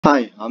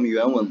Hi, I'm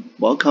Yuanwen.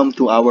 Welcome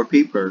to our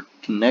paper,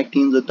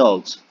 Connecting the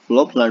Dots,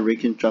 Floorplan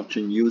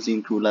Reconstruction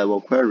using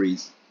Two-Level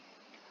Queries.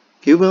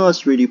 Given a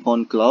 3D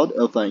point cloud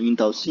of an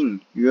indoor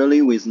scene,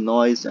 usually with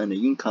noise and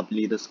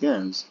incomplete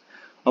scans,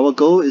 our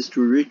goal is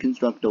to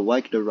reconstruct a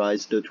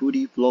vectorized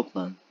 2D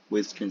floorplan,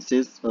 which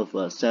consists of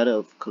a set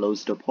of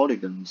closed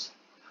polygons.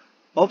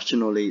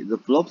 Optionally, the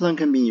floorplan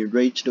can be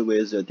enriched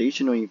with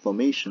additional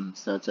information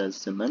such as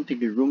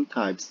semantic room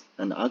types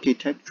and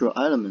architectural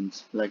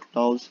elements like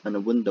doors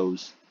and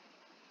windows.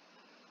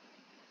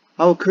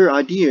 Our core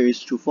idea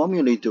is to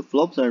formulate the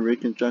floorplan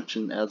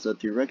reconstruction as a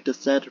direct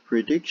set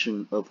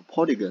prediction of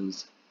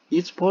polygons.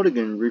 Each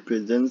polygon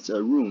represents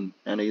a room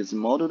and is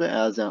modeled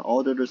as an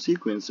ordered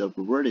sequence of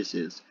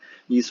vertices.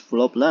 Each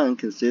floorplan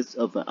consists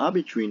of an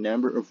arbitrary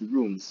number of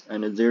rooms,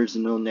 and there is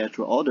no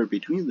natural order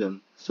between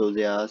them, so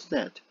they are a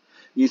set.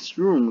 Each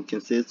room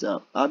consists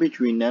of an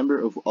arbitrary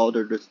number of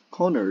ordered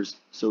corners,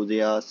 so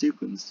they are a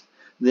sequence.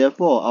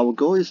 Therefore, our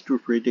goal is to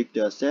predict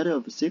a set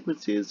of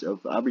sequences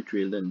of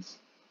arbitrary lengths.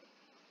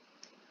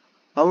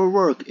 Our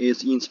work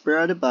is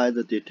inspired by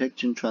the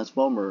detection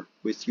transformer,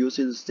 which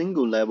uses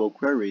single-level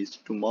queries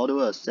to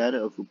model a set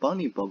of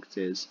bounding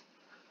boxes.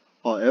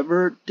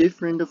 However,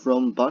 different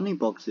from bounding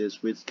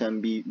boxes which can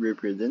be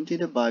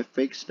represented by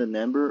fixed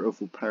number of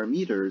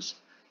parameters,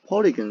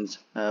 polygons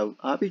have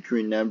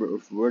arbitrary number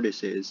of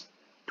vertices.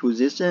 To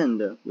this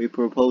end, we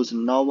propose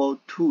novel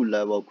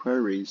two-level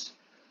queries,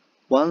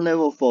 one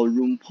level for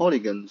room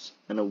polygons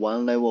and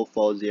one level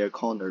for their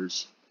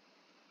corners.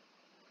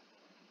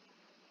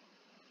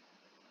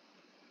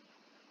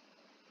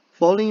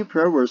 Following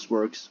previous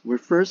works, we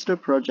first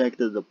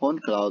projected the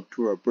point cloud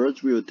to a bird's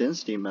view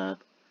density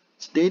map.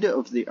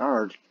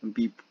 State-of-the-art can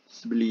be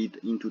split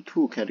into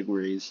two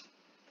categories.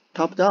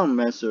 Top-down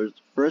methods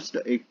first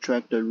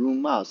extract the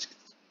room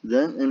masks,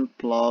 then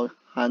employ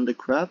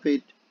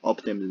handcrafted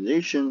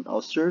optimization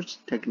or search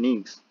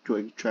techniques to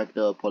extract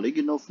a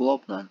polygonal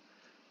floorplan.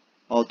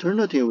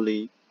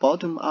 Alternatively,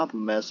 bottom-up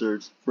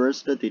methods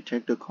first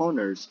detect the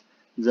corners,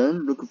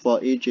 then look for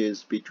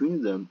edges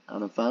between them,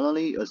 and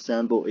finally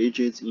assemble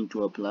edges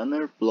into a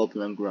planar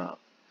floorplan graph.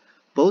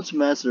 Both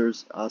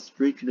methods are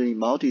strictly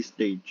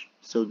multi-stage,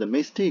 so the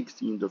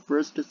mistakes in the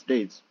first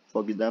stage,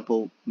 for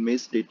example,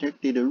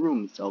 misdetected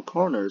rooms or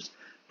corners,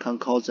 can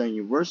cause an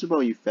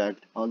irreversible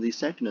effect on the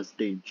second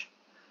stage.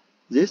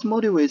 This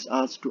motivates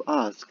us to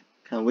ask,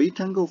 can we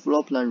tackle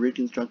floorplan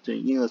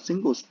reconstruction in a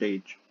single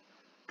stage?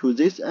 To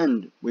this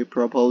end, we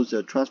propose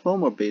a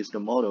transformer-based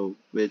model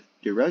which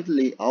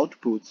directly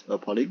outputs a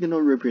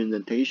polygonal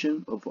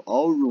representation of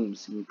all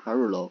rooms in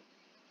parallel.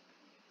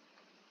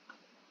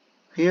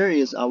 Here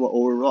is our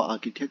overall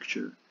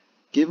architecture.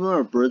 Given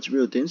a bird's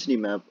view density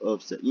map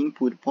of the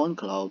input point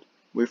cloud,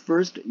 we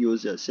first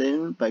use a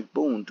thin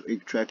backbone to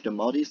extract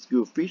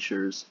multi-skew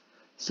features,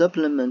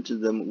 supplement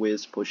them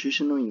with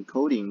positional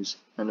encodings,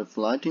 and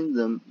flatten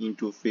them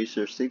into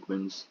feature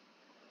sequence.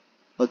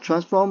 A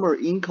transformer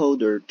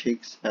encoder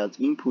takes as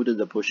input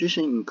the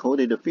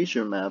position-encoded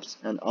feature maps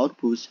and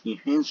outputs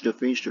enhanced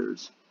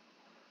features.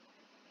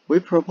 We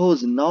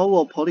propose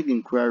novel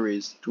polygon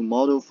queries to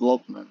model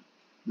floorplan.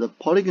 The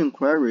polygon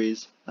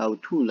queries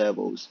have two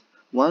levels,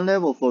 one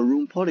level for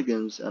room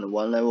polygons and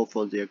one level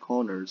for their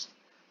corners.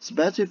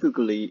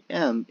 Specifically,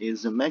 M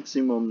is the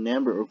maximum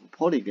number of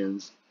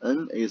polygons,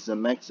 N is the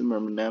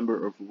maximum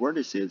number of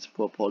vertices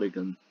per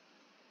polygon.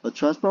 A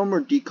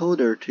transformer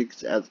decoder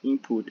takes as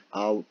input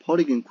our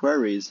polygon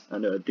queries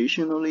and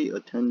additionally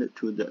attend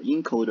to the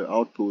encoder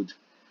output.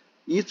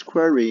 Each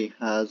query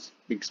has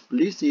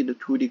explicit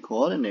 2D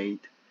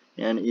coordinate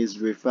and is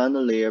refined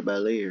layer by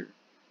layer.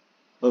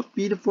 A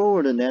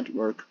feed-forward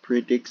network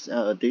predicts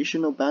an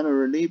additional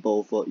binary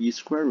label for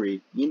each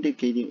query,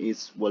 indicating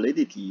its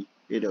validity.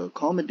 It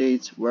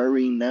accommodates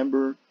varying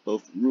number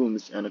of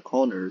rooms and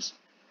corners.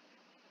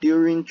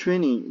 During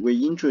training,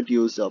 we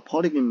introduce a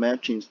polygon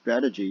matching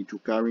strategy to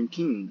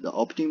guarantee the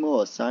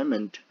optimal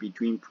assignment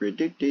between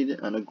predicted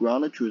and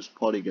ground truth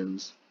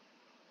polygons.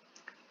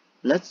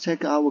 Let's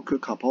check our core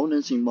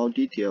components in more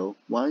detail.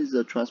 One is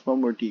the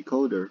transformer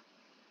decoder.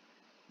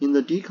 In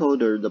the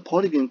decoder, the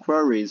polygon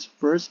queries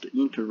first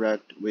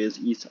interact with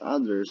each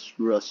other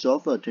through a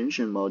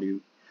self-attention module.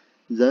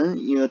 Then,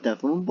 in a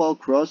deformable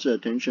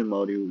cross-attention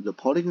module, the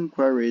polygon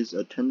queries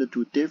attend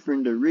to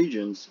different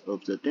regions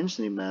of the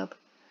density map.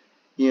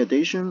 In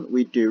addition,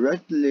 we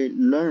directly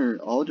learn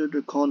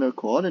ordered corner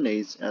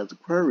coordinates as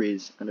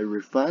queries and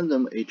refine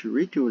them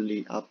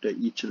iteratively after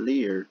each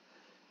layer.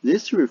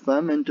 This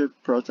refinement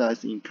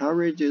process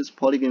encourages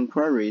polygon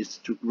queries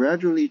to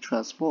gradually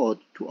transport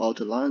to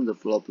outline the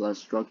floorplan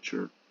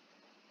structure.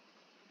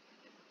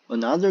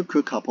 Another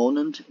core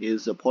component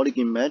is the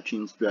polygon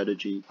matching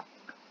strategy.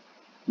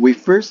 We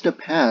first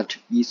patch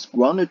each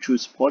ground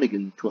truth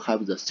polygon to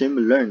have the same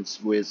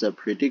length with the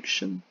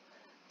prediction.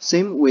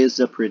 Same with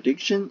the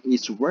prediction,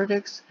 each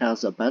vertex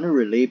has a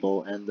binary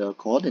label and a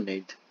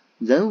coordinate.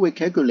 Then we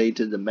calculate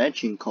the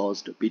matching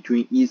cost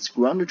between each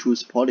ground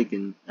truth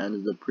polygon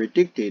and the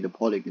predicted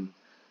polygon.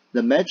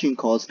 The matching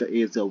cost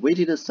is a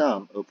weighted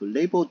sum of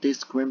label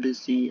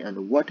discrepancy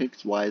and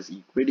vertex-wise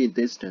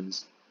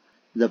equidistance.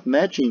 The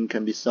matching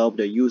can be solved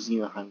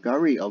using a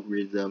Hungarian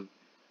algorithm.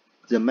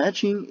 The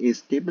matching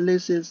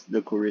establishes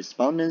the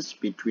correspondence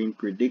between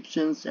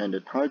predictions and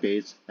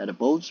targets at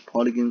both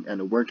polygon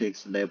and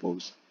vertex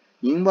levels.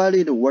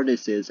 Invalid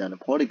vertices and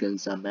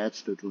polygons are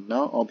matched to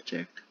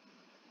non-object.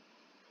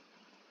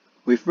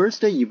 We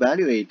first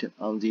evaluate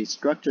on the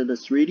structured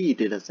 3D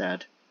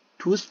dataset.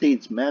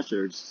 Two-stage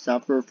methods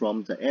suffer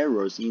from the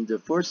errors in the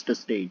first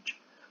stage.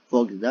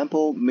 For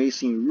example,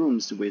 missing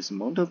rooms with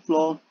mountain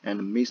floor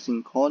and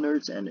missing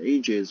corners and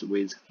edges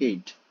with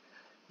height.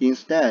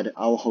 Instead,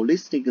 our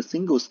holistic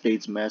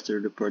single-stage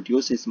method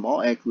produces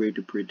more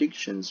accurate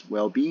predictions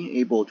while being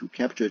able to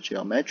capture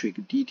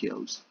geometric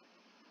details.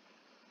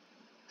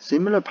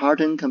 Similar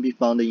pattern can be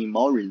found in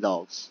more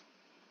results.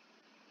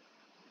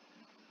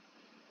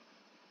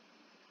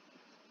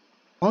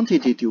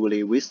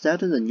 Quantitatively, we set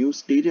the new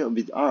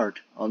state-of-the-art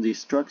on the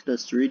structured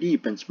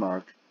 3D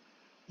benchmark.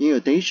 In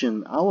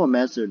addition, our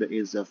method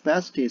is the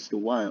fastest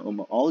one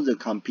among all the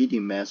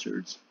competing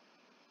methods.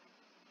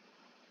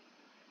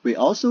 We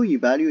also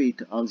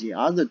evaluate on the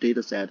other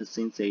dataset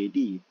since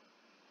AD.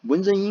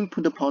 When the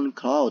input point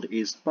cloud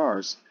is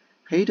sparse,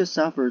 height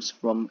suffers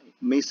from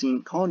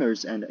missing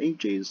corners and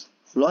edges.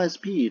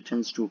 FlowSP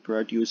tends to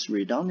produce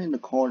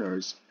redundant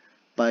corners.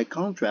 By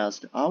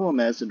contrast, our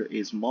method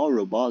is more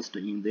robust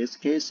in these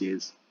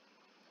cases.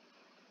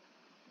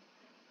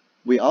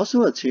 We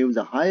also achieve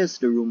the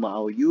highest room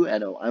RU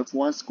at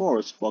F1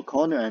 scores for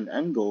corner and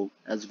angle,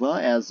 as well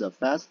as the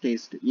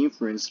fastest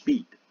inference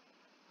speed.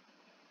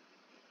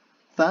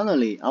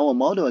 Finally, our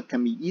model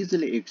can be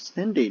easily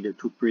extended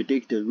to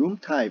predict room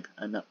type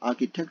and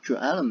architectural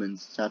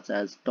elements such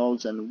as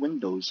doors and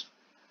windows.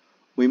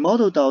 We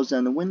model doors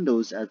and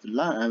windows as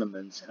line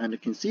elements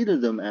and consider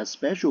them as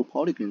special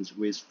polygons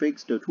with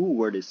fixed two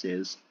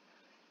vertices.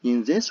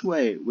 In this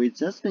way, we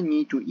just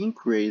need to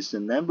increase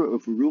the number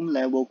of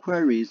room-level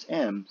queries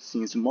M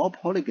since more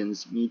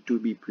polygons need to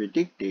be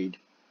predicted.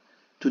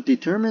 To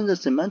determine the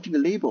semantic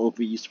label of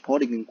each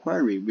polygon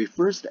query, we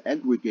first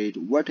aggregate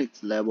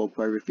vertex-level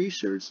query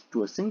features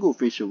to a single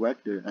feature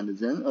vector and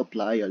then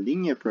apply a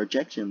linear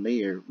projection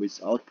layer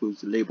with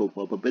output label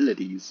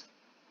probabilities.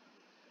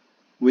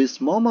 With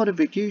small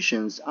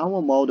modifications, our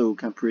model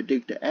can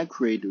predict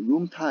accurate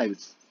room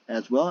types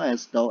as well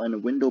as door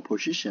and window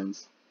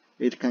positions.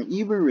 It can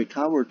even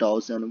recover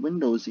doors and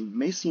windows in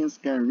missing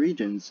scan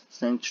regions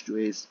thanks to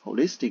its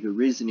holistic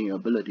reasoning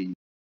ability.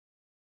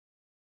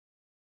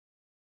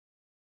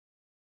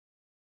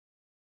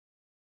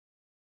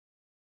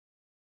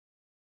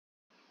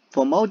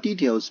 For more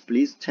details,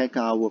 please check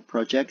our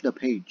project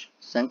page.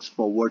 Thanks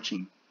for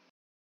watching.